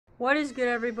What is good,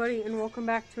 everybody, and welcome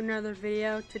back to another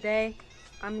video. Today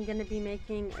I'm going to be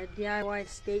making a DIY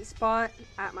skate spot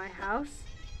at my house.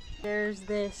 There's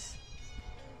this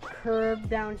curve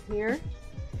down here.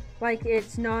 Like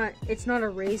it's not a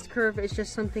raised curve, it's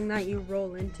just something that you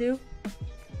roll into.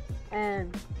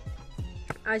 And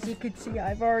as you can see,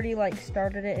 I've already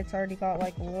started it. It's already got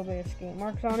a little bit of skate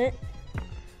marks on it,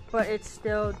 but it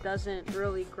still doesn't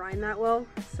really grind that well.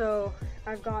 So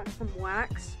I've got some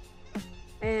wax,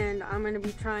 and I'm going to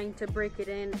be trying to break it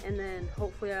in, and then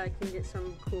hopefully I can get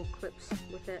some cool clips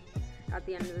with it at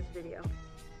the end of this video.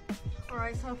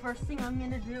 Alright, so first thing I'm going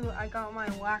to do, I got my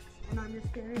wax, and I'm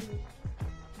just going to be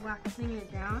waxing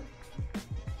it down.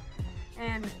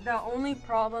 And the only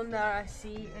problem that I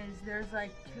see is there's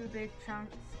two big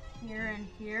chunks here and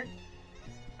here,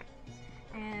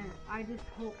 and I just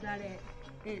hope that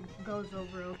it goes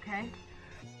over okay.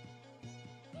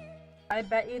 I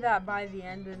bet you that by the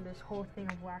end, then this whole thing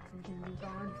of wax is going to be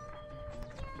gone.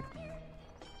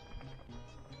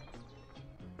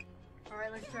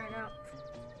 Alright, let's try it out.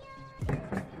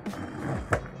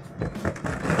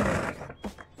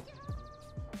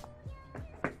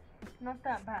 Not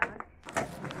that bad.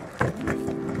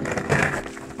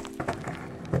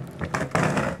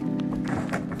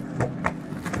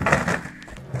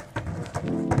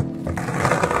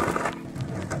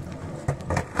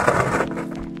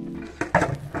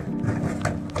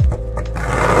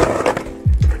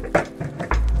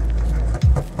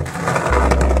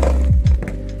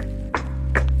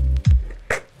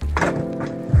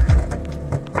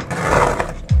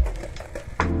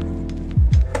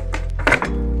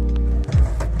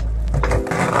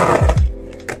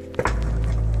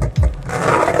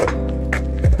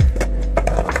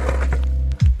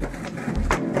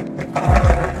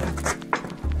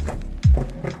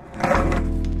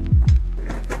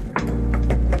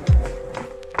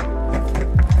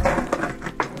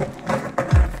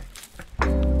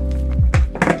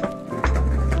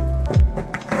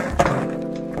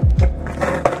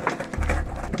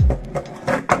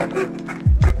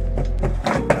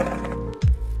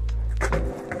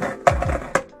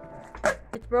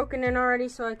 Broken in already,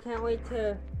 so I can't wait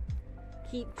to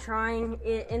keep trying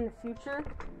it in the future.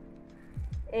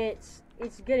 It's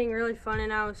getting really fun,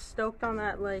 and I was stoked on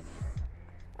that. I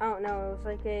don't know, it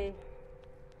was a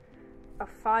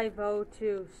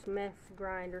 502 Smith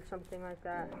grind or something like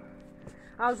that.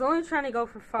 I was only trying to go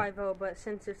for 5.0, but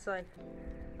since it's I'm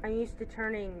used to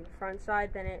turning front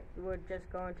side, then it would just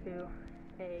go into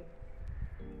a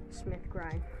Smith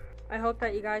grind. I hope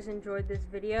that you guys enjoyed this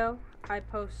video. I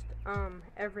post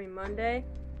every Monday,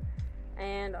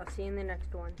 and I'll see you in the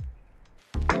next one.